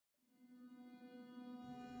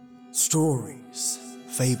Stories,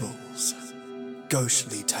 fables,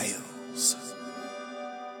 ghostly tales.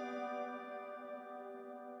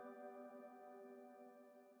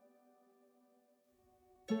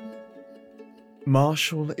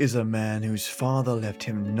 Marshall is a man whose father left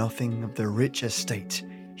him nothing of the rich estate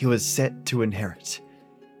he was set to inherit,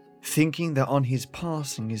 thinking that on his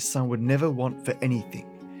passing his son would never want for anything,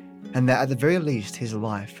 and that at the very least his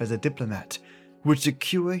life as a diplomat would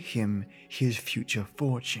secure him his future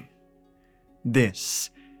fortune.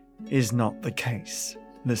 This is not the case,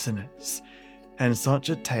 listeners, and such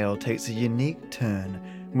a tale takes a unique turn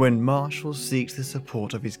when Marshall seeks the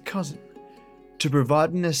support of his cousin to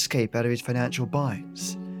provide an escape out of his financial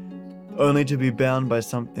binds, only to be bound by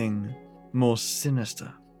something more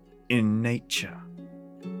sinister in nature.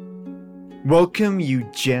 Welcome, you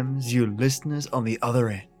gems, you listeners on the other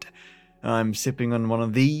end. I'm sipping on one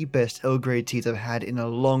of the best Earl Grey teas I've had in a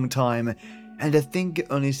long time, and I think it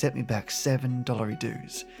only set me back $7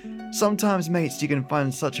 dues. Sometimes, mates, you can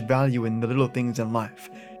find such value in the little things in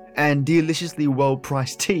life, and deliciously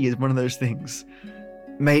well-priced tea is one of those things.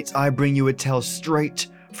 Mates, I bring you a tale straight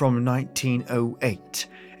from 1908,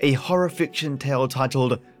 a horror fiction tale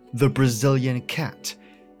titled The Brazilian Cat,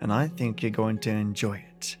 and I think you're going to enjoy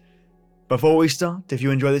it. Before we start, if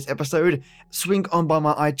you enjoy this episode, swing on by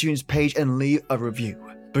my iTunes page and leave a review,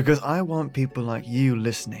 because I want people like you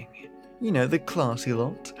listening. You know, the classy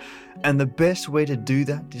lot. And the best way to do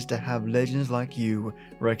that is to have legends like you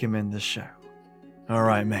recommend the show.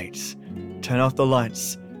 Alright, mates, turn off the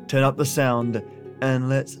lights, turn up the sound, and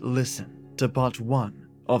let's listen to part 1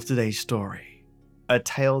 of today's story. A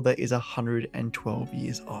tale that is 112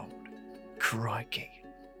 years old. Crikey.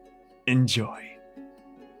 Enjoy.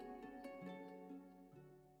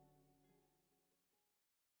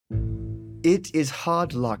 It is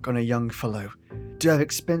hard luck on a young fellow to have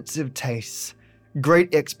expensive tastes,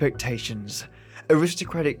 great expectations,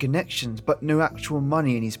 aristocratic connections, but no actual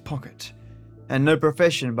money in his pocket, and no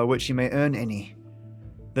profession by which he may earn any.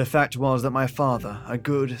 The fact was that my father, a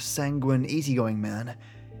good, sanguine, easygoing man,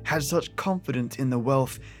 had such confidence in the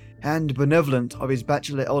wealth and benevolence of his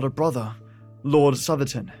bachelor elder brother, Lord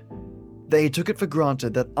Southerton, that he took it for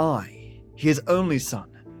granted that I, his only son,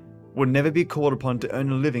 would never be called upon to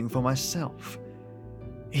earn a living for myself.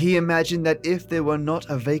 He imagined that if there were not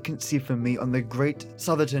a vacancy for me on the great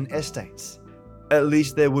Southerton estates, at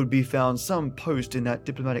least there would be found some post in that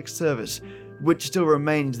diplomatic service which still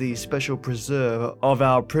remains the special preserve of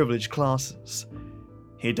our privileged classes.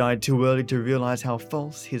 He died too early to realize how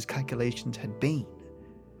false his calculations had been.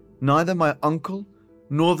 Neither my uncle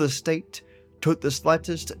nor the state took the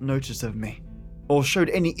slightest notice of me, or showed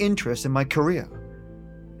any interest in my career.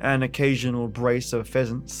 An occasional brace of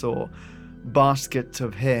pheasants or basket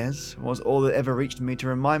of hares was all that ever reached me to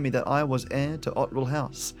remind me that I was heir to Otwell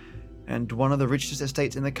House, and one of the richest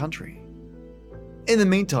estates in the country. In the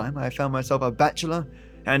meantime, I found myself a bachelor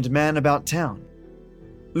and man about town,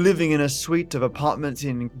 living in a suite of apartments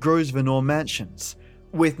in Grosvenor Mansions,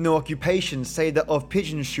 with no occupation save that of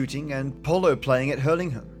pigeon shooting and polo playing at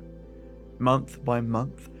Hurlingham. Month by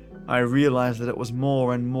month, I realized that it was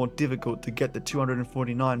more and more difficult to get the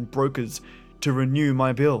 249 brokers to renew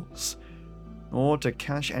my bills, or to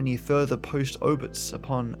cash any further post-obits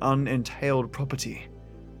upon unentailed property.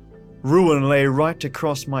 Ruin lay right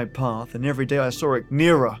across my path, and every day I saw it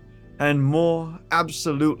nearer and more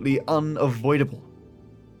absolutely unavoidable.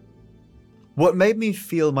 What made me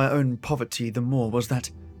feel my own poverty the more was that,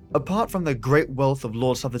 apart from the great wealth of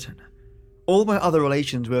Lord Southerton, all my other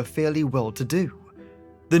relations were fairly well-to-do.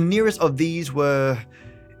 The nearest of these were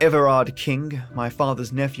Everard King, my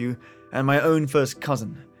father's nephew, and my own first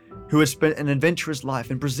cousin, who had spent an adventurous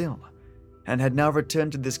life in Brazil, and had now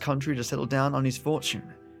returned to this country to settle down on his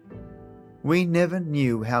fortune. We never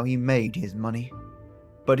knew how he made his money,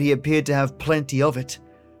 but he appeared to have plenty of it,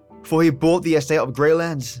 for he bought the estate of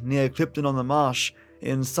Greylands near Clipton-on-the-Marsh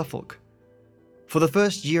in Suffolk. For the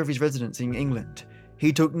first year of his residence in England,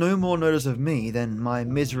 he took no more notice of me than my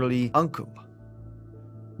miserly uncle.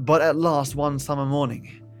 But at last, one summer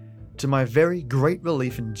morning, to my very great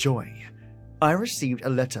relief and joy, I received a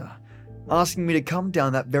letter asking me to come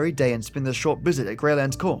down that very day and spend a short visit at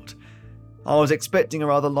Greylands Court. I was expecting a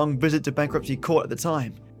rather long visit to Bankruptcy Court at the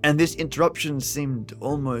time, and this interruption seemed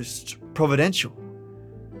almost providential.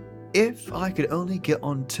 If I could only get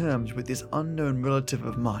on terms with this unknown relative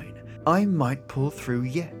of mine, I might pull through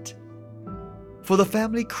yet. For the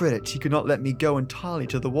family credit, he could not let me go entirely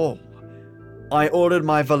to the wall. I ordered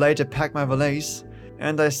my valet to pack my valise,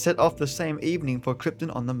 and I set off the same evening for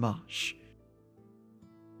Clipton-on-the-Marsh.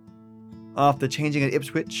 After changing at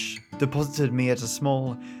Ipswich, deposited me at a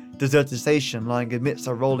small deserted station lying amidst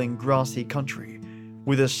a rolling grassy country,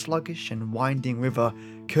 with a sluggish and winding river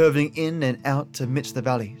curving in and out amidst the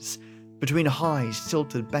valleys, between high,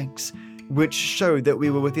 silted banks, which showed that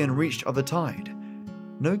we were within reach of the tide.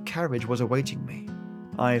 No carriage was awaiting me.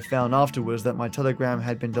 I found afterwards that my telegram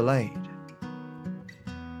had been delayed.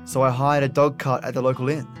 So I hired a dog cart at the local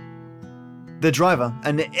inn. The driver,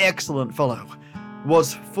 an excellent fellow,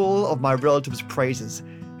 was full of my relative's praises,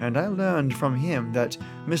 and I learned from him that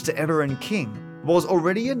Mr. Everin King was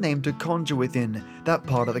already a name to conjure within that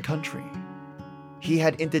part of the country. He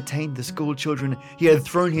had entertained the school children, he had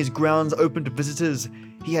thrown his grounds open to visitors,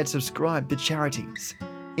 he had subscribed to charities.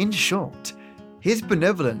 In short, his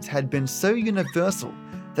benevolence had been so universal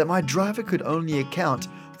that my driver could only account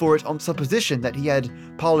for it on supposition that he had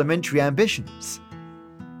parliamentary ambitions.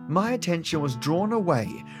 My attention was drawn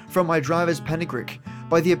away from my driver's panegyric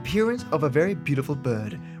by the appearance of a very beautiful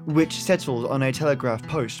bird, which settled on a telegraph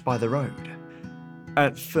post by the road.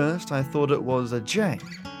 At first I thought it was a jay,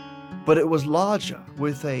 but it was larger,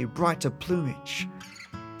 with a brighter plumage.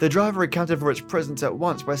 The driver accounted for its presence at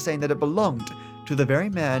once by saying that it belonged to the very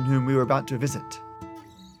man whom we were about to visit.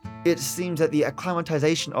 It seems that the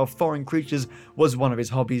acclimatization of foreign creatures was one of his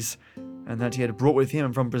hobbies, and that he had brought with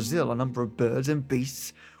him from Brazil a number of birds and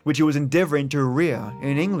beasts which he was endeavouring to rear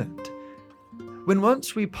in England. When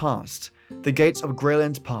once we passed the gates of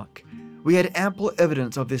Greylands Park, we had ample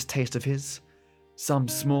evidence of this taste of his. Some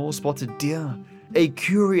small spotted deer, a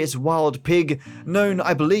curious wild pig known,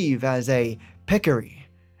 I believe, as a peccary,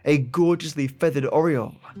 a gorgeously feathered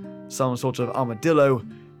oriole, some sort of armadillo,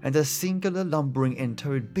 and a singular lumbering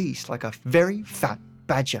and-toed beast like a very fat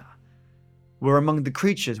badger, were among the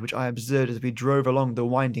creatures which I observed as we drove along the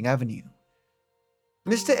winding avenue.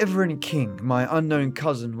 Mr. Everin King, my unknown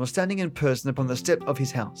cousin, was standing in person upon the step of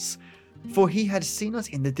his house, for he had seen us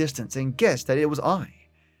in the distance and guessed that it was I.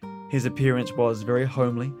 His appearance was very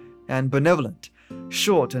homely and benevolent,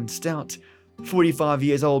 short and stout, 45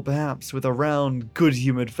 years old perhaps, with a round,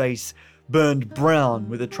 good-humoured face, burned brown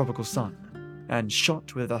with the tropical sun, and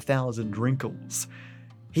shot with 1,000 wrinkles.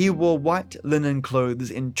 He wore white linen clothes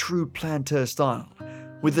in true planter style,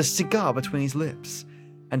 with a cigar between his lips,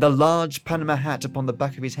 and a large Panama hat upon the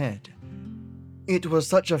back of his head. It was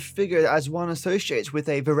such a figure as one associates with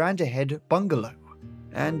a veranda-head bungalow,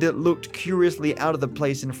 and it looked curiously out of the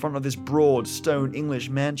place in front of this broad stone English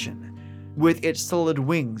mansion, with its solid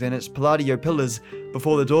wings and its palladio pillars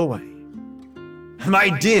before the doorway.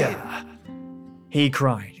 "My dear," he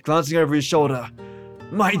cried, glancing over his shoulder,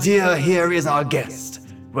 "my dear, here is our guest.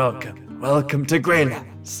 Welcome to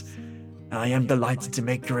Greylands. I am delighted to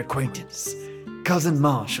make your acquaintance. Cousin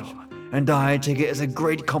Marshall and I take it as a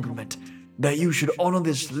great compliment that you should honor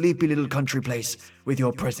this sleepy little country place with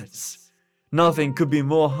your presence." Nothing could be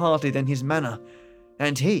more hearty than his manner,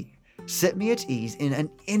 and he set me at ease in an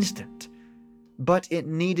instant. But it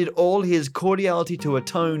needed all his cordiality to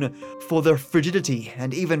atone for the frigidity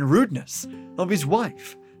and even rudeness of his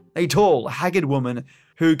wife, a tall, haggard woman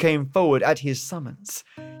who came forward at his summons.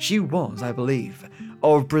 She was, I believe,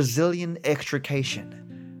 of Brazilian extrication,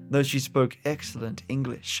 though she spoke excellent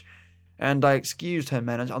English, and I excused her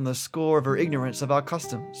manners on the score of her ignorance of our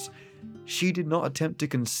customs. She did not attempt to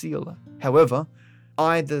conceal, however,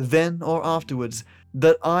 either then or afterwards,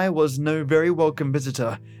 that I was no very welcome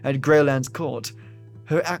visitor at Greylands Court.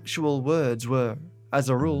 Her actual words were, as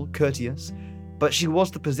a rule, courteous, but she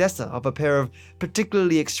was the possessor of a pair of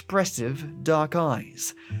particularly expressive dark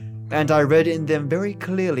eyes, and I read in them very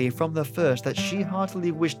clearly from the first that she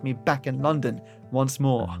heartily wished me back in London once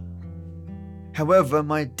more. However,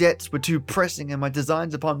 my debts were too pressing and my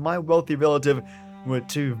designs upon my wealthy relative were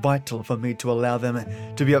too vital for me to allow them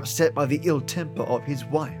to be upset by the ill temper of his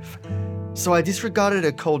wife. So I disregarded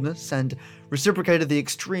her coldness and reciprocated the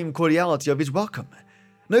extreme cordiality of his welcome.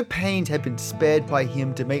 No pains had been spared by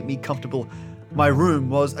him to make me comfortable. My room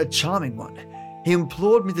was a charming one. He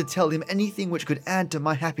implored me to tell him anything which could add to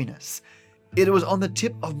my happiness. It was on the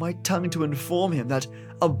tip of my tongue to inform him that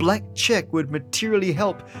a blank check would materially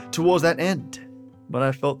help towards that end, but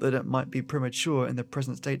I felt that it might be premature in the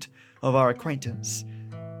present state of our acquaintance.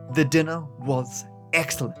 The dinner was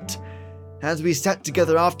excellent, as we sat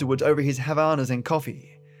together afterwards over his Havanas and coffee,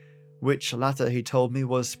 which latter he told me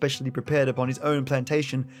was specially prepared upon his own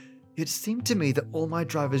plantation. It seemed to me that all my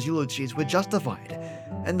driver's eulogies were justified,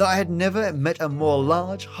 and that I had never met a more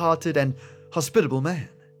large-hearted and hospitable man.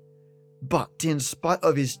 But in spite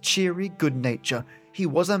of his cheery good nature, he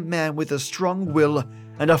was a man with a strong will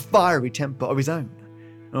and a fiery temper of his own.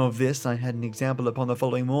 Of this I had an example upon the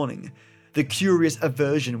following morning. The curious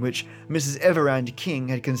aversion which Mrs. Everand King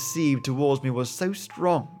had conceived towards me was so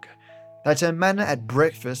strong that her manner at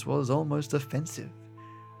breakfast was almost offensive,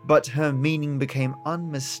 but her meaning became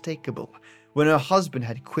unmistakable when her husband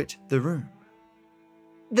had quit the room.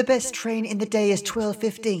 "The best train in the day is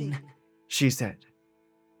 12:15, she said.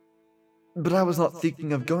 But I was not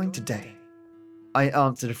thinking of going today, I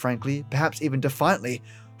answered frankly, perhaps even defiantly,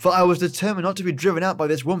 for I was determined not to be driven out by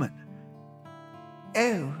this woman.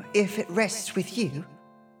 "Oh, if it rests with you,"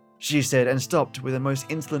 she said, and stopped with a most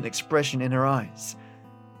insolent expression in her eyes.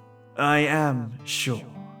 I am sure,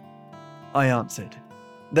 I answered,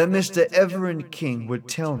 that Mr. Everin King would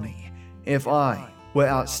tell me if I were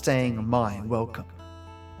outstaying my welcome.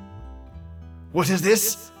 What is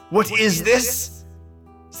this? What is this?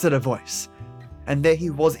 Said a voice, and there he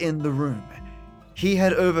was in the room. He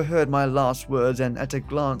had overheard my last words, and at a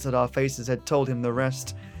glance at our faces had told him the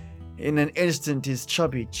rest. In an instant his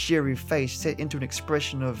chubby, cheery face set into an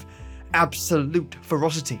expression of absolute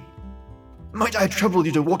ferocity. Might I trouble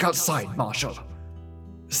you to walk outside, Marshal?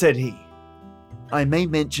 Said he. I may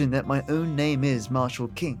mention that my own name is Marshal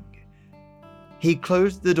King. He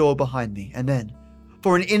closed the door behind me, and then,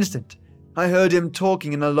 for an instant, I heard him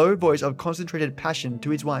talking in a low voice of concentrated passion to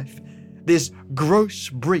his wife. This gross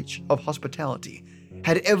breach of hospitality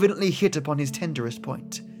had evidently hit upon his tenderest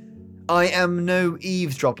point. I am no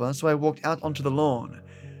eavesdropper, so I walked out onto the lawn.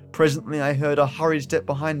 Presently I heard a hurried step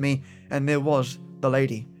behind me, and there was the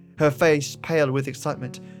lady, her face pale with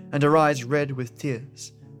excitement, and her eyes red with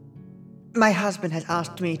tears. "My husband has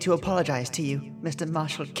asked me to apologize to you, Mr.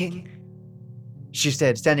 Marshal King," she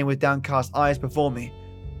said, standing with downcast eyes before me.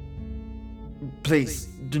 Please,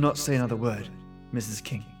 do not say another word, Mrs.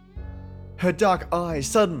 King. Her dark eyes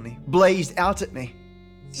suddenly blazed out at me.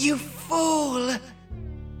 "You fool!"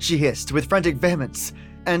 she hissed with frantic vehemence,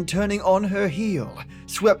 and turning on her heel,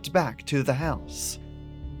 swept back to the house.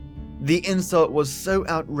 The insult was so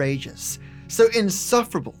outrageous, so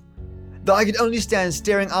insufferable, that I could only stand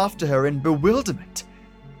staring after her in bewilderment.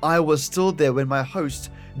 I was still there when my host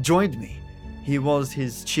joined me. He was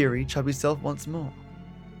his cheery, chubby self once more.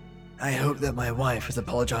 I hope that my wife has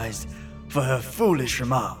apologized for her foolish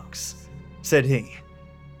remarks, said he.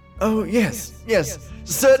 Oh, yes,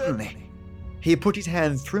 certainly. He put his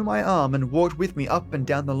hand through my arm and walked with me up and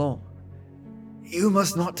down the lawn. You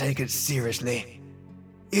must not take it seriously.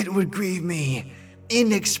 It would grieve me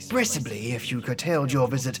inexpressibly if you curtailed your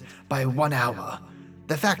visit by 1 hour.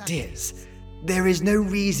 The fact is, there is no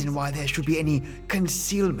reason why there should be any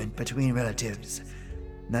concealment between relatives.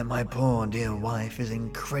 That my poor dear wife is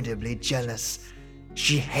incredibly jealous.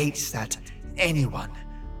 She hates that anyone,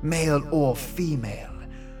 male or female,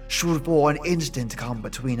 should for an instant come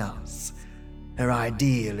between us. Her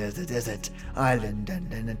ideal is a desert island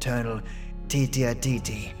and an eternal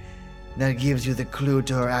titi-a-titi. That gives you the clue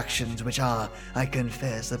to her actions, which are, I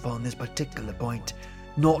confess, upon this particular point,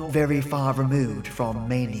 not very far removed from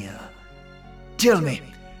mania. Tell me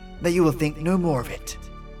that you will think no more of it.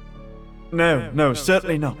 No,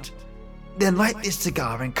 certainly not. Then light this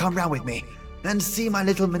cigar and come round with me and see my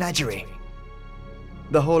little menagerie.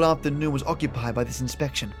 The whole afternoon was occupied by this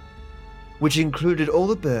inspection, which included all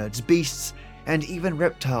the birds, beasts, and even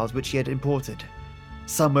reptiles which he had imported.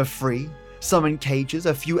 Some were free, some in cages,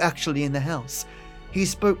 a few actually in the house. He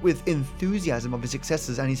spoke with enthusiasm of his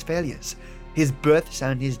successes and his failures, his births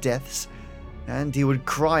and his deaths, and he would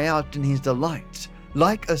cry out in his delight,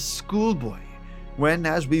 like a schoolboy, when,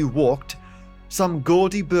 as we walked, some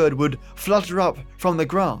gaudy bird would flutter up from the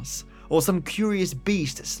grass, or some curious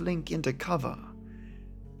beast slink into cover.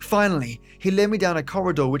 Finally, he led me down a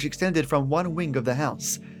corridor which extended from one wing of the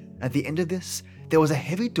house. At the end of this, there was a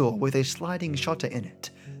heavy door with a sliding shutter in it,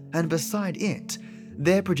 and beside it,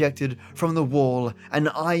 there projected from the wall an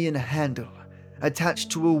iron handle,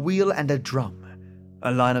 attached to a wheel and a drum.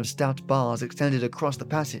 A line of stout bars extended across the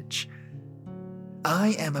passage.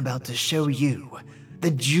 I am about to show you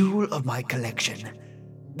the jewel of my collection.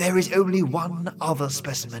 There is only one other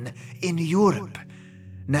specimen in Europe.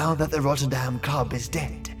 Now that the Rotterdam Club is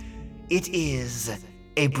dead, it is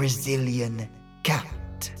a Brazilian cat.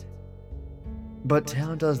 But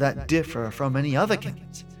how does that differ from any other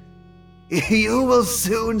cat? You will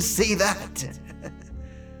soon see that,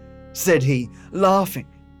 said he, laughing.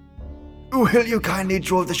 Will you kindly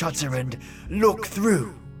draw the shutter and look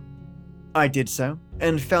through? I did so,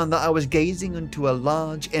 and found that I was gazing into a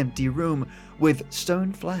large empty room with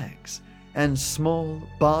stone flags and small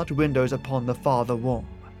barred windows upon the farther wall.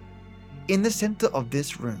 In the center of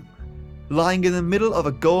this room, lying in the middle of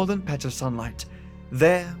a golden patch of sunlight,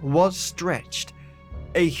 there was stretched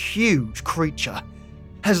a huge creature,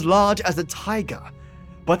 as large as a tiger,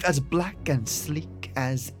 but as black and sleek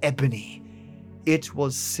as ebony. It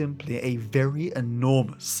was simply a very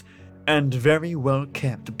enormous, and very well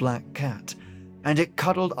kept black cat, and it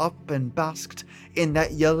cuddled up and basked in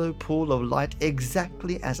that yellow pool of light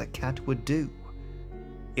exactly as a cat would do.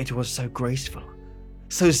 It was so graceful,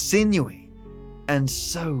 so sinewy, and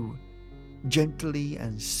so gently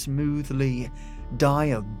and smoothly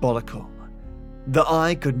diabolical. The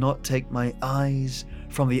eye could not take my eyes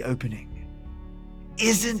from the opening.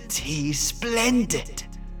 "Isn't he splendid?"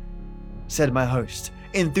 said my host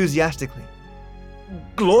enthusiastically.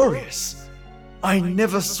 "Glorious! I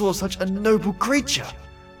never saw such a noble creature."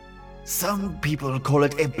 "Some people call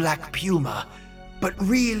it a black puma, but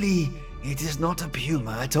really it is not a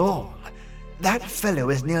puma at all. That fellow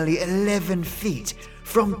is nearly 11 feet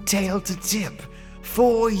from tail to tip.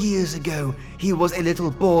 4 years ago, he was a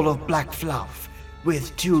little ball of black fluff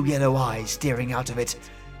with 2 yellow eyes staring out of it.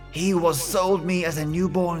 He was sold me as a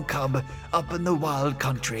newborn cub up in the wild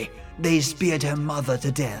country. They speared her mother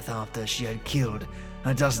to death after she had killed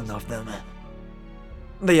a dozen of them."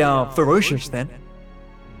 "They are ferocious, then?"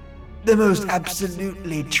 "The most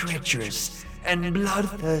absolutely treacherous and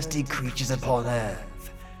bloodthirsty creatures upon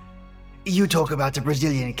earth. You talk about a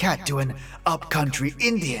Brazilian cat to an upcountry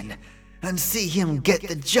Indian, and see him get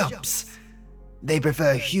the jumps. They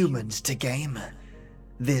prefer humans to game.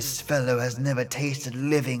 This fellow has never tasted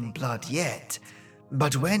living blood yet,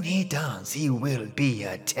 but when he does, he will be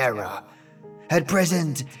a terror. At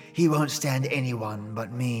present, he won't stand anyone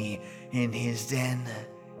but me in his den.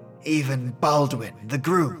 Even Baldwin, the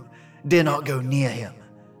groom, dare not go near him.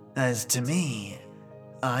 As to me,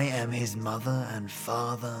 I am his mother and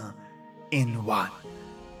father in one."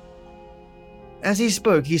 As he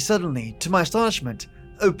spoke, he suddenly, to my astonishment,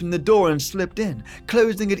 opened the door and slipped in,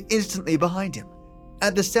 closing it instantly behind him.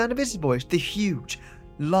 At the sound of his voice, the huge,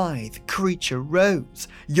 lithe creature rose,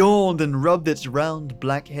 yawned, and rubbed its round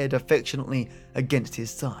black head affectionately against his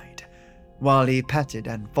side, while he patted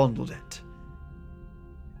and fondled it.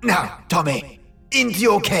 "Now, Tommy, into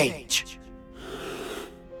your cage."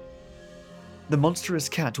 The monstrous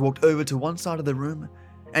cat walked over to one side of the room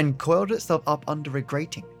and coiled itself up under a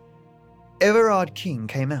grating. Everard King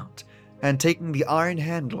came out, and taking the iron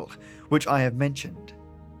handle, which I have mentioned,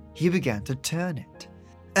 he began to turn it.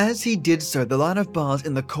 As he did so, the line of bars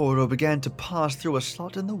in the corridor began to pass through a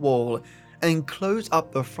slot in the wall and close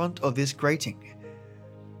up the front of this grating,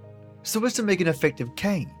 so as to make an effective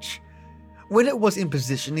cage. When it was in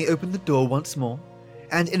position, he opened the door once more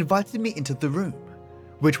and invited me into the room,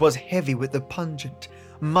 which was heavy with the pungent,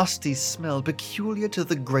 musty smell peculiar to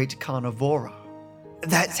the great carnivora.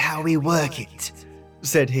 "That's how we work it,"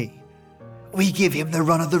 said he. "We give him the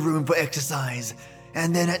run of the room for exercise,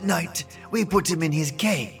 and then at night we put him in his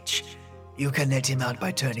cage. You can let him out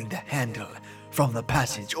by turning the handle from the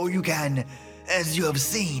passage, or you can, as you have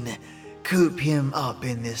seen, coop him up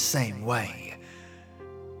in this same way."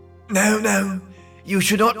 No, you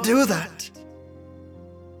should not do that."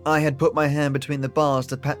 I had put my hand between the bars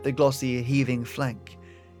to pat the glossy, heaving flank.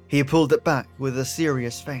 He pulled it back with a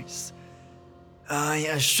serious face. "I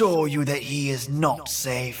assure you that he is not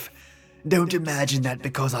safe. Don't imagine that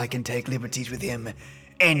because I can take liberties with him,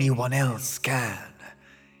 anyone else can.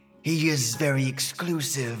 He is very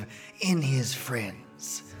exclusive in his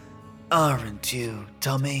friends. Aren't you,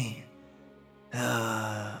 Tommy?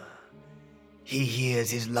 He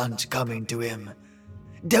hears his lunch coming to him.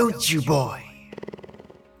 Don't you, boy?"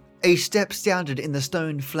 A step sounded in the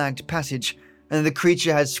stone-flagged passage, and the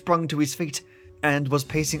creature had sprung to his feet and was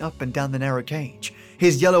pacing up and down the narrow cage,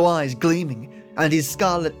 his yellow eyes gleaming and his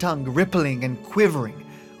scarlet tongue rippling and quivering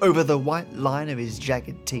over the white line of his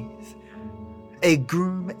jagged teeth. A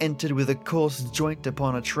groom entered with a coarse joint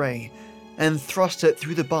upon a tray and thrust it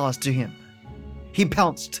through the bars to him. He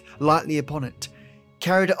pounced lightly upon it,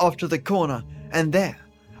 carried it off to the corner, and there,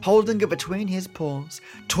 holding it between his paws,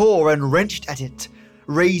 tore and wrenched at it,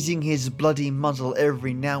 raising his bloody muzzle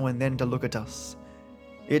every now and then to look at us.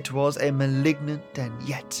 It was a malignant and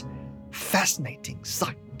yet fascinating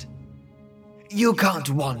sight. "You can't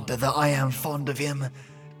wonder that I am fond of him,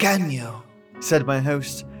 can you?" said my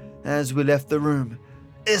host as we left the room.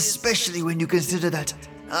 "Especially when you consider that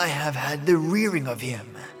I have had the rearing of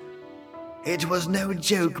him. It was no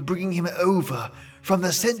joke bringing him over from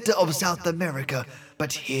the center of South America,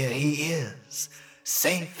 but here he is,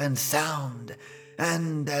 safe and sound,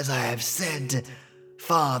 and as I have said,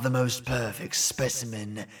 far the most perfect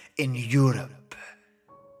specimen in Europe.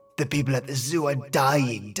 The people at the zoo are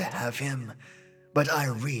dying to have him, but I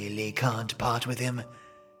really can't part with him.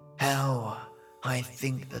 How I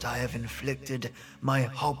think that I have inflicted my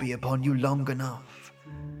hobby upon you long enough.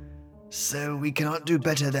 So we cannot do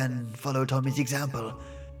better than follow Tommy's example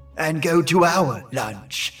and go to our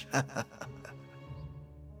lunch."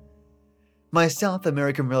 My South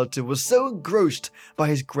American relative was so engrossed by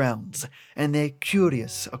his grounds and their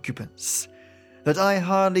curious occupants that I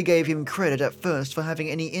hardly gave him credit at first for having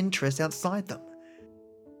any interest outside them.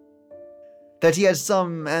 That he had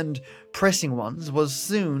some, and pressing ones, was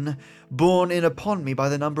soon borne in upon me by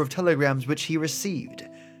the number of telegrams which he received.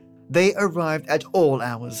 They arrived at all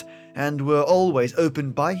hours, and were always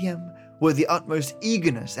opened by him with the utmost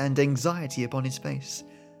eagerness and anxiety upon his face.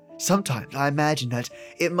 Sometimes I imagined that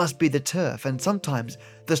it must be the turf, and sometimes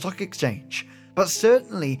the stock exchange, but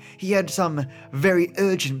certainly he had some very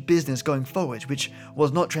urgent business going forward which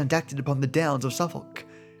was not transacted upon the downs of Suffolk.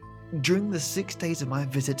 During the 6 days of my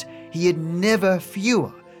visit, he had never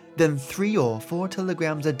fewer than 3 or 4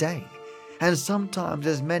 telegrams a day, and sometimes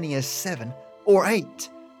as many as 7 or 8.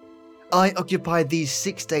 I occupied these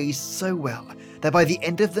 6 days so well that by the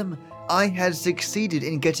end of them, I had succeeded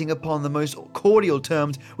in getting upon the most cordial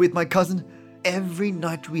terms with my cousin. Every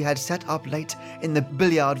night we had sat up late in the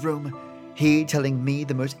billiard room, he telling me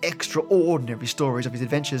the most extraordinary stories of his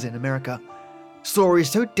adventures in America, stories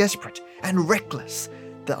so desperate and reckless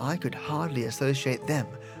that I could hardly associate them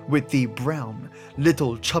with the brown,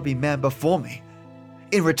 little chubby man before me.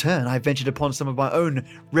 In return, I ventured upon some of my own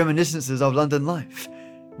reminiscences of London life,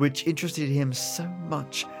 which interested him so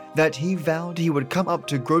much that he vowed he would come up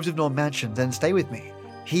to Grosvenor Mansions and stay with me.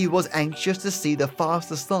 He was anxious to see the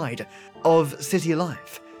faster side of city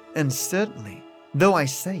life, and certainly, though I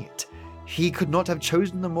say it, he could not have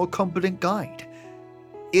chosen a more competent guide.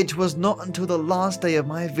 It was not until the last day of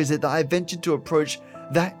my visit that I ventured to approach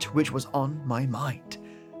that which was on my mind.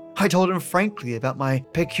 I told him frankly about my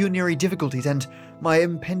pecuniary difficulties and my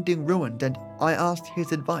impending ruin, and I asked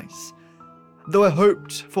his advice. Though I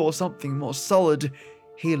hoped for something more solid,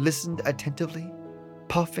 he listened attentively,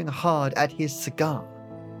 puffing hard at his cigar.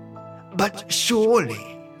 "But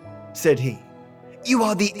surely," said he, "you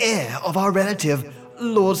are the heir of our relative,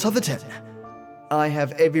 Lord Southerton." "I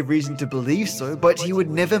have every reason to believe so, but he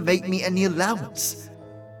would never make me any allowance."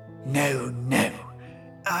 No,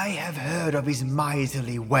 I have heard of his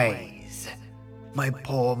miserly ways. My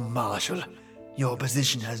poor Marshal, your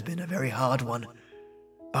position has been a very hard one.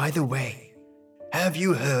 By the way, have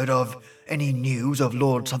you heard of any news of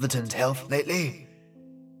Lord Southerton's health lately?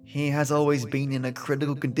 He has always been in a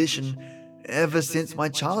critical condition ever since my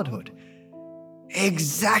childhood.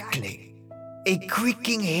 Exactly. A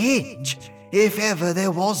creaking hinge, if ever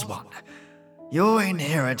there was one. Your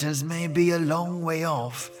inheritance may be a long way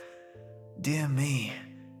off. Dear me,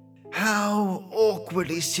 how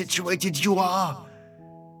awkwardly situated you are.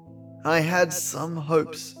 I had some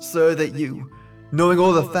hopes, sir, that you, knowing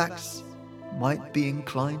all the facts, might be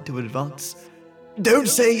inclined to advance. Don't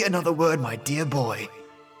say another word, my dear boy,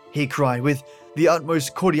 he cried with the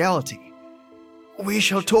utmost cordiality. We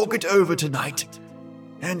shall talk it over tonight,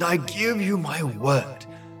 and I give you my word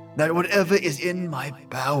that whatever is in my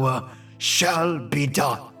power shall be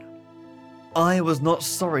done. I was not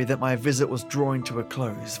sorry that my visit was drawing to a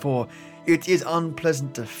close, for it is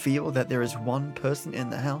unpleasant to feel that there is one person in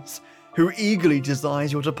the house who eagerly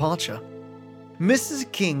desires your departure.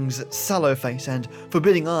 Mrs. King's sallow face and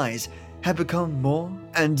forbidding eyes had become more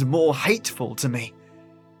and more hateful to me.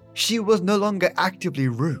 She was no longer actively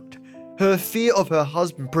rude. Her fear of her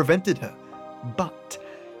husband prevented her, but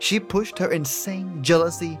she pushed her insane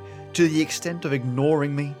jealousy to the extent of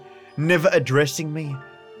ignoring me, never addressing me,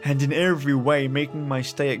 and in every way making my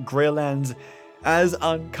stay at Greylands as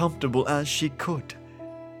uncomfortable as she could.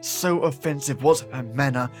 So offensive was her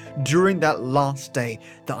manner during that last day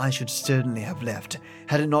that I should certainly have left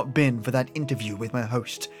had it not been for that interview with my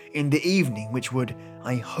host in the evening which would,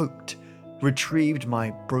 I hoped, retrieved my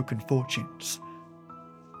broken fortunes.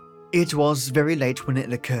 It was very late when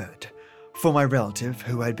it occurred, for my relative,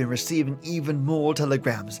 who had been receiving even more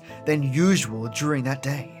telegrams than usual during that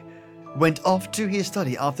day, went off to his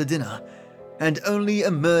study after dinner, and only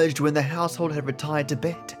emerged when the household had retired to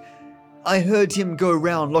bed. I heard him go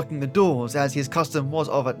round locking the doors, as his custom was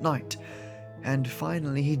of at night, and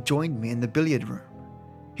finally he joined me in the billiard room.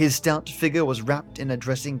 His stout figure was wrapped in a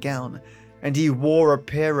dressing gown, and he wore a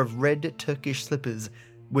pair of red Turkish slippers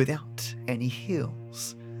without any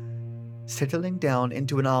heels. Settling down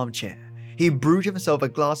into an armchair, he brewed himself a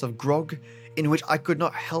glass of grog, in which I could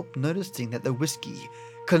not help noticing that the whiskey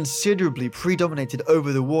considerably predominated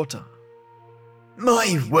over the water.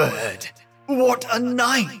 My word, what a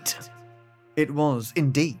night! It was,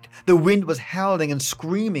 indeed. The wind was howling and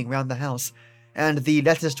screaming round the house, and the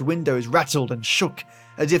latticed windows rattled and shook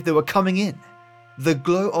as if they were coming in. The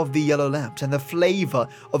glow of the yellow lamps and the flavour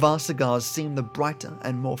of our cigars seemed the brighter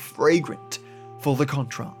and more fragrant for the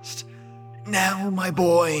contrast. Now, my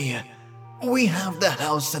boy, We have the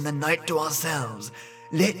house and the night to ourselves.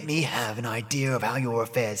 Let me have an idea of how your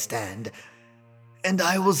affairs stand, and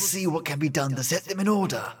I will see what can be done to set them in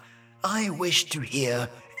order. I wish to hear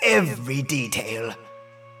every detail."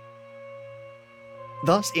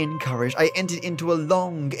 Thus encouraged, I entered into a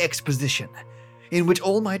long exposition, in which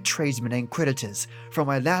all my tradesmen and creditors, from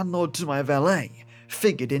my landlord to my valet,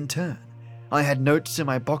 figured in turn. I had notes in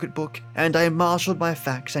my pocketbook, and I marshalled my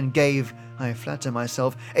facts and gave, I flatter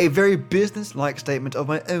myself, a very business-like statement of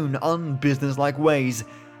my own unbusiness-like ways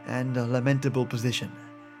and a lamentable position.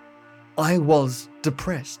 I was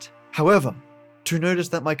depressed, however, to notice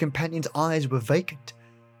that my companion's eyes were vacant,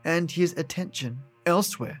 and his attention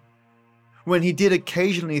elsewhere. When he did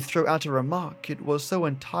occasionally throw out a remark, it was so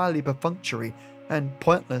entirely perfunctory and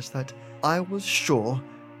pointless that I was sure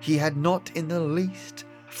he had not in the least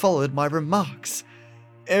followed my remarks.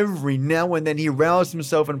 Every now and then he roused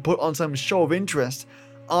himself and put on some show of interest,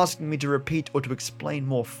 asking me to repeat or to explain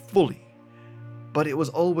more fully. But it was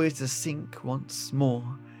always to sink once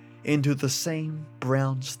more into the same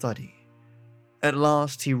brown study. At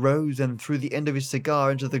last he rose and threw the end of his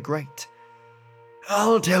cigar into the grate.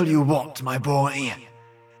 "I'll tell you what, my boy.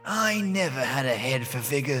 I never had a head for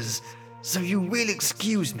figures, so you will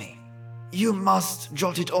excuse me. You must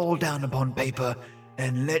jot it all down upon paper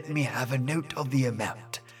and let me have a note of the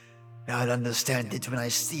amount. I'll understand it when I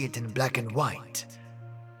see it in black and white."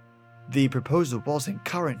 The proposal was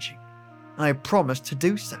encouraging. I promised to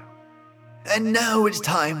do so. "And now it's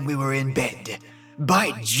time we were in bed.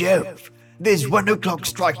 By Jove, there's 1 o'clock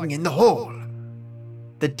striking in the hall."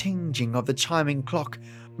 The tinging of the chiming clock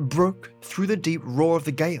broke through the deep roar of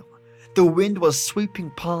the gale. The wind was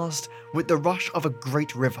sweeping past with the rush of a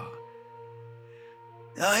great river.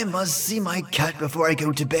 "I must see my cat before I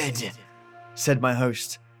go to bed," said my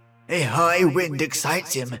host. "A high wind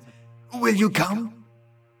excites him. Will you come?"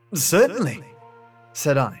 "Certainly,"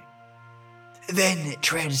 said I. "Then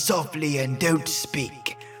tread softly and don't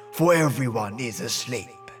speak, for everyone is asleep."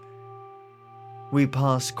 We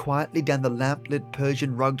passed quietly down the lamp-lit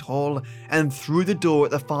Persian-rugged hall and through the door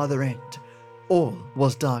at the farther end. All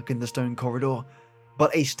was dark in the stone corridor,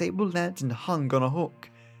 but a stable lantern hung on a hook,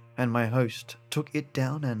 and my host took it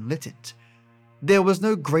down and lit it. There was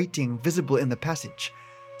no grating visible in the passage,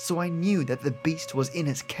 so I knew that the beast was in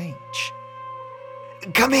its cage.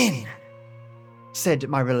 "Come in," said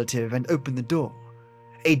my relative, and opened the door.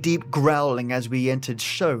 A deep growling as we entered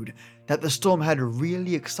showed that the storm had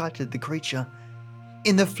really excited the creature.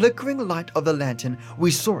 In the flickering light of the lantern, we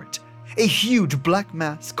saw it, a huge black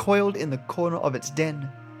mass coiled in the corner of its den,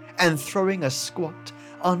 and throwing a squat,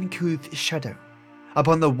 uncouth shadow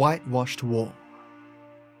upon the whitewashed wall.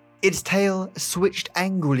 Its tail switched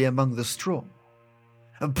angrily among the straw.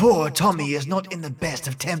 "Poor Tommy is not in the best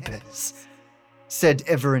of tempers," said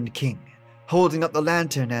Everend King, holding up the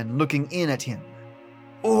lantern and looking in at him.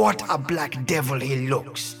 "What a black devil he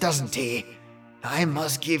looks, doesn't he? I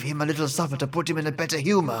must give him a little supper to put him in a better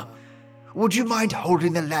humor. Would you mind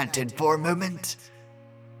holding the lantern for a moment?"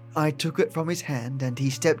 I took it from his hand and he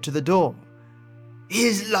stepped to the door.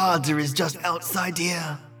 "His larder is just outside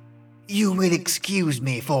here. You will excuse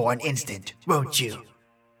me for an instant, won't you?"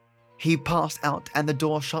 He passed out and the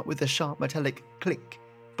door shut with a sharp metallic click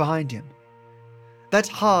behind him. That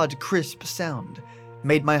hard, crisp sound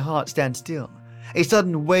made my heart stand still. A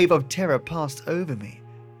sudden wave of terror passed over me.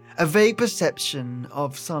 A vague perception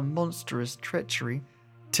of some monstrous treachery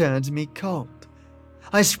turned me cold.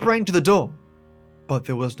 I sprang to the door, but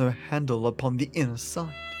there was no handle upon the inner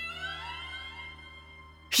side.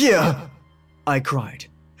 "Here!" I cried.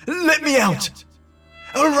 "Let me out!"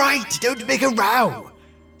 "All right, don't make a row,"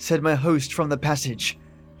 said my host from the passage.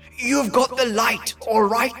 "You've got the light, all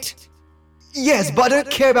right?" "Yes, but I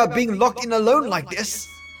don't care about being locked in alone like this."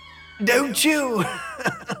 "Don't you?"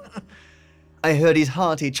 I heard his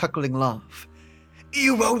hearty, chuckling laugh.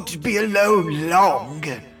 "You won't be alone long."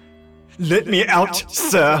 "Let me out,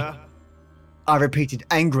 sir," I repeated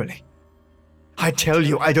angrily. "I tell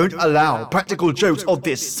you, I don't allow practical jokes of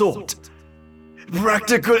this sort."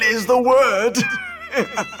 "Practical is the word,"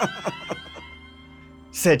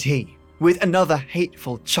 said he, with another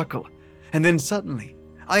hateful chuckle, and then suddenly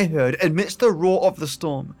I heard, amidst the roar of the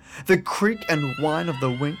storm, the creak and whine of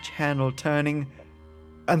the winch handle turning,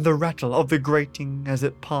 and the rattle of the grating as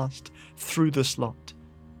it passed through the slot.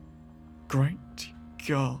 Great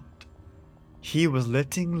God! He was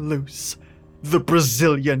letting loose the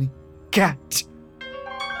Brazilian cat!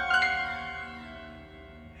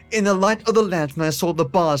 In the light of the lantern, I saw the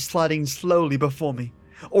bars sliding slowly before me.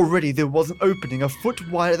 Already there was an opening a foot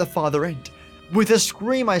wide at the farther end. With a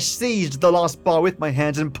scream, I seized the last bar with my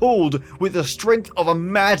hands and pulled with the strength of a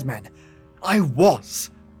madman. I was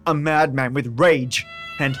a madman with rage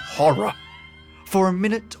and horror. For a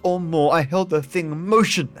minute or more, I held the thing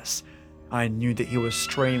motionless. I knew that he was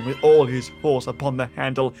straining with all his force upon the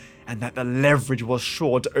handle, and that the leverage was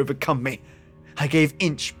sure to overcome me. I gave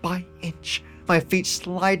inch by inch, my feet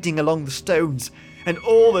sliding along the stones, and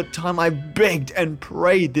all the time I begged and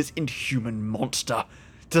prayed this inhuman monster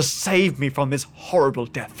to save me from this horrible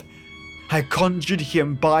death. I conjured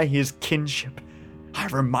him by his kinship. I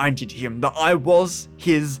reminded him that I was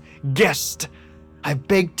his guest. I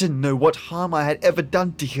begged to know what harm I had ever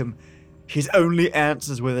done to him. His only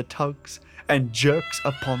answers were the tugs and jerks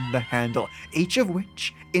upon the handle, each of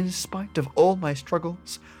which, in spite of all my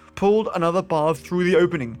struggles, pulled another bar through the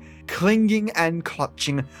opening. Clinging and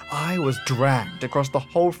clutching, I was dragged across the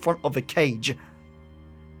whole front of the cage,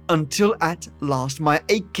 until at last my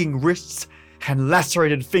aching wrists and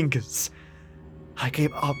lacerated fingers, I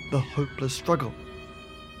gave up the hopeless struggle.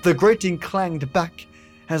 The grating clanged back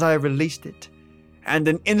as I released it, and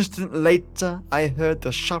an instant later I heard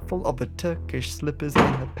the shuffle of the Turkish slippers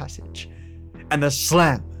in the passage, and the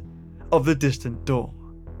slam of the distant door.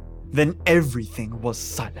 Then everything was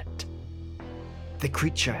silent. The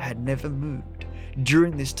creature had never moved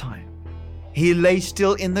during this time. He lay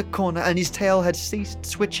still in the corner, and his tail had ceased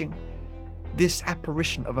switching. This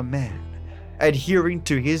apparition of a man, adhering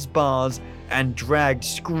to his bars and dragged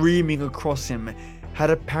screaming across him, had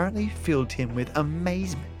apparently filled him with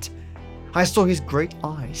amazement. I saw his great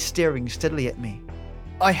eyes staring steadily at me.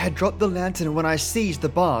 I had dropped the lantern when I seized the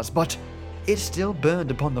bars, but it still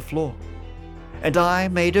burned upon the floor, and I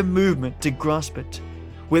made a movement to grasp it,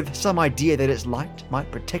 with some idea that its light might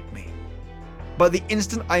protect me. But the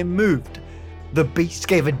instant I moved, the beast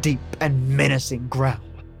gave a deep and menacing growl.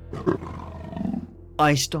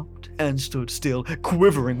 I stopped and stood still,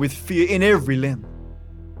 quivering with fear in every limb.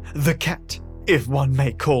 The cat, if one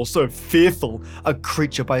may call so fearful a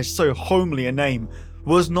creature by so homely a name,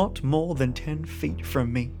 was not more than 10 feet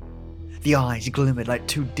from me. The eyes glimmered like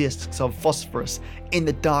two discs of phosphorus in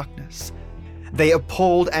the darkness. They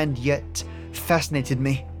appalled and yet fascinated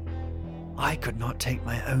me. I could not take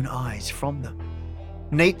my own eyes from them.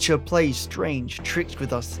 Nature plays strange tricks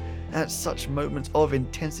with us at such moments of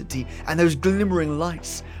intensity, and those glimmering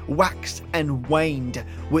lights waxed and waned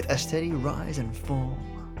with a steady rise and fall.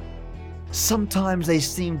 Sometimes they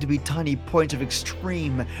seemed to be tiny points of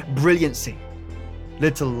extreme brilliancy,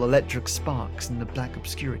 little electric sparks in the black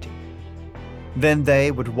obscurity. Then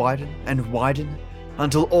they would widen and widen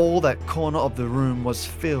until all that corner of the room was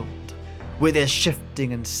filled with their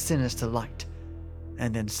shifting and sinister light,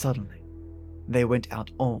 and then suddenly they went out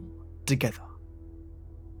all together.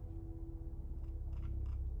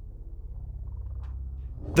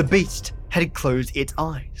 The beast had closed its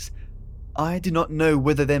eyes. I do not know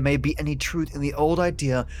whether there may be any truth in the old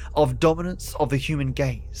idea of dominance of the human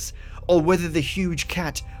gaze, or whether the huge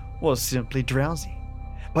cat was simply drowsy.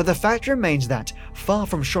 But the fact remains that, far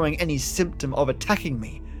from showing any symptom of attacking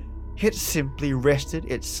me, it simply rested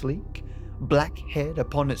its sleek, black head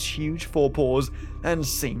upon its huge forepaws and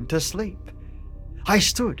seemed to sleep. I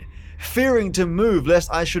stood, fearing to move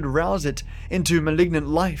lest I should rouse it into malignant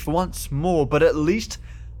life once more, but at least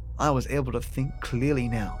I was able to think clearly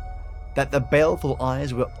now that the baleful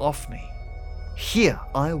eyes were off me. Here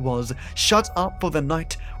I was, shut up for the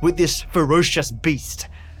night with this ferocious beast.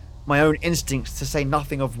 My own instincts, to say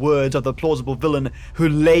nothing of words of the plausible villain who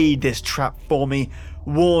laid this trap for me,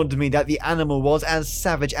 warned me that the animal was as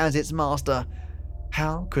savage as its master.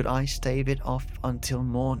 How could I stave it off until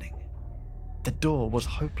morning? The door was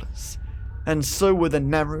hopeless, and so were the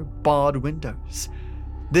narrow, barred windows.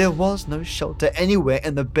 There was no shelter anywhere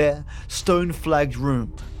in the bare, stone-flagged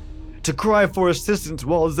room. To cry for assistance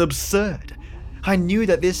was absurd. I knew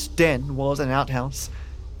that this den was an outhouse,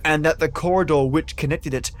 and that the corridor which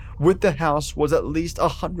connected it with the house was at least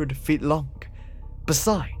 100 feet long.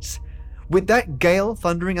 Besides, with that gale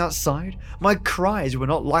thundering outside, my cries were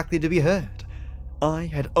not likely to be heard. I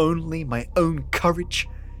had only my own courage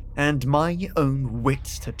and my own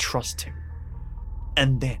wits to trust to.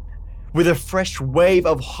 And then, with a fresh wave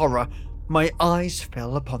of horror, my eyes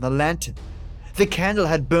fell upon the lantern. The candle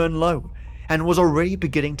had burned low and was already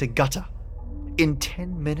beginning to gutter. In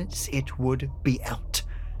 10 minutes it would be out.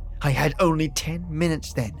 I had only 10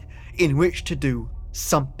 minutes then in which to do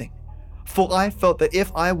something, for I felt that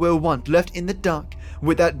if I were once left in the dark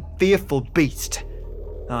with that fearful beast,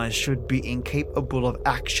 I should be incapable of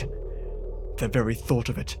action. The very thought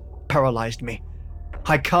of it paralyzed me.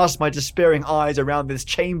 I cast my despairing eyes around this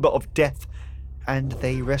chamber of death, and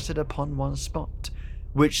they rested upon one spot,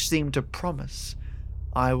 which seemed to promise,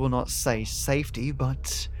 I will not say safety,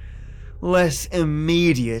 but less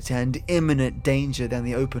immediate and imminent danger than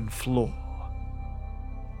the open floor.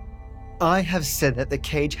 I have said that the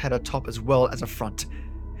cage had a top as well as a front,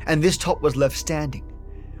 and this top was left standing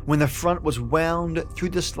when the front was wound through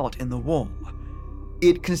the slot in the wall.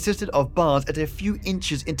 It consisted of bars at a few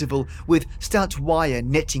inches interval with stout wire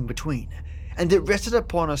netting between, and it rested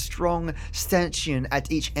upon a strong stanchion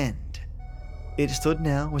at each end. It stood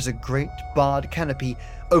now as a great barred canopy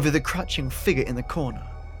over the crouching figure in the corner.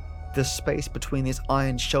 The space between this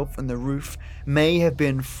iron shelf and the roof may have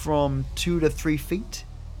been from 2 to 3 feet.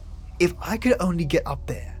 If I could only get up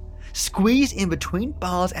there, squeezed in between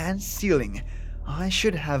bars and ceiling, I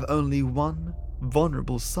should have only one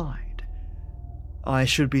vulnerable side. I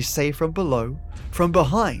should be safe from below, from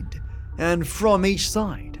behind, and from each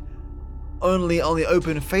side. Only on the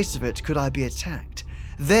open face of it could I be attacked.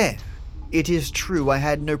 There, it is true I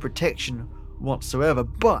had no protection whatsoever,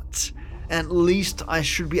 but at least I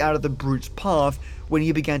should be out of the brute's path when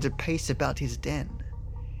he began to pace about his den.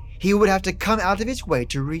 He would have to come out of his way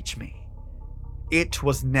to reach me. It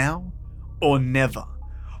was now or never,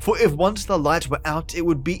 for if once the lights were out, it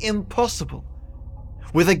would be impossible.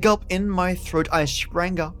 With a gulp in my throat, I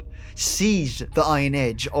sprang up, seized the iron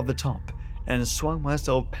edge of the top, and swung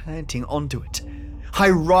myself panting onto it. I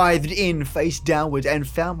writhed in face downward and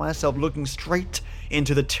found myself looking straight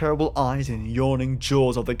into the terrible eyes and yawning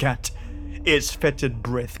jaws of the cat. Its fetid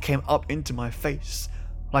breath came up into my face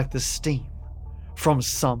like the steam from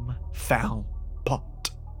some foul pot.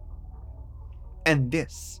 And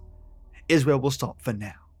this is where we'll stop for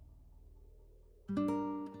now.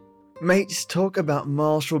 Mates talk about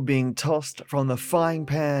Marshall being tossed from the frying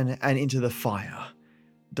pan and into the fire.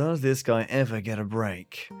 Does this guy ever get a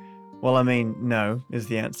break? Well, I mean, no, is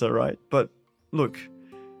the answer, right? But look,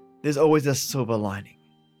 there's always a silver lining.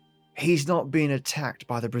 He's not being attacked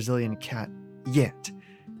by the Brazilian cat yet.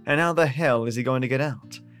 And how the hell is he going to get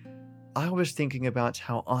out? I was thinking about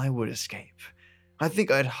how I would escape. I think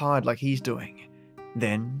I'd hide like he's doing.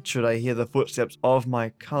 Then, should I hear the footsteps of my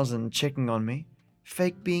cousin checking on me,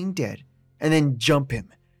 fake being dead, and then jump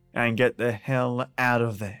him and get the hell out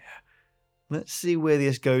of there. Let's see where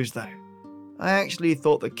this goes though. I actually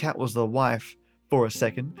thought the cat was the wife for a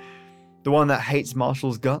second, the one that hates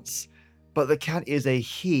Marshall's guts, but the cat is a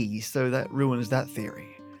he, so that ruins that theory.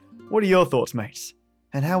 What are your thoughts, mates?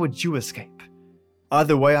 And how would you escape?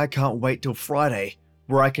 Either way, I can't wait till Friday,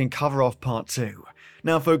 where I can cover off part 2.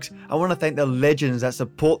 Now folks, I want to thank the legends that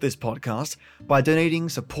support this podcast by donating,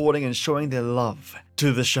 supporting, and showing their love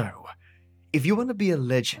to the show. If you want to be a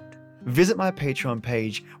legend, visit my Patreon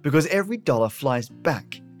page because every dollar flies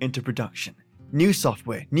back into production. New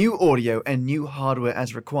software, new audio, and new hardware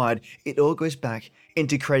as required, it all goes back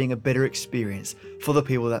into creating a better experience for the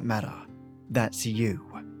people that matter. That's you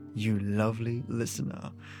lovely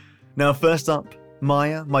listener. Now first up,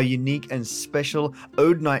 Maya, my unique and special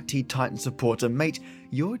Ode Night Tea Titan supporter. Mate,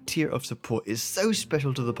 your tier of support is so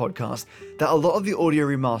special to the podcast that a lot of the audio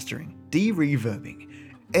remastering, de-reverbing,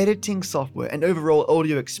 editing software, and overall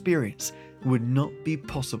audio experience would not be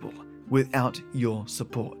possible without your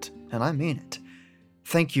support. And I mean it.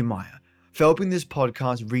 Thank you, Maya, for helping this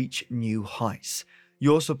podcast reach new heights.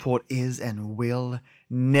 Your support is and will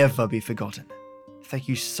never be forgotten. Thank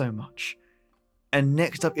you so much. And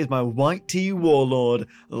next up is my white tea warlord,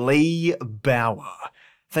 Lee Bauer.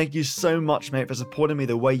 Thank you so much, mate, for supporting me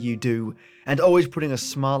the way you do, and always putting a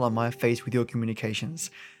smile on my face with your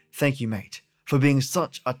communications. Thank you, mate, for being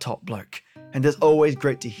such a top bloke, and it's always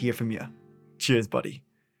great to hear from you. Cheers, buddy.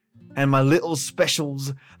 And my little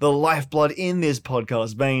specials, the lifeblood in this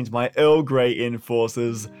podcast veins, my Earl Grey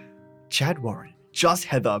enforcers, Chad Warren, Just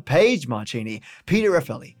Heather, Paige Marchini, Peter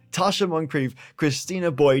Raffelli, Tasha Moncrief,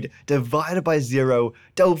 Christina Boyd, Divided by Zero,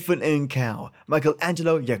 Dolphin and Cow,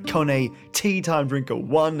 Michelangelo Iacone, Tea Time Drinker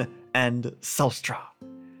 1, and Sulstra.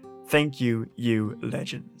 Thank you, you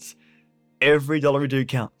legends. Every dollar you do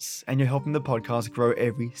counts, and you're helping the podcast grow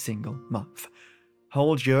every single month.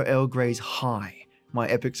 Hold your Earl Greys high, my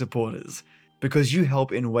epic supporters, because you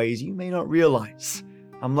help in ways you may not realize.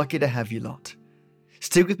 I'm lucky to have you lot.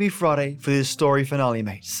 Stick with me Friday for this story finale,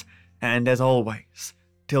 mates, and as always,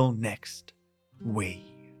 till next we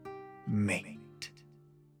meet.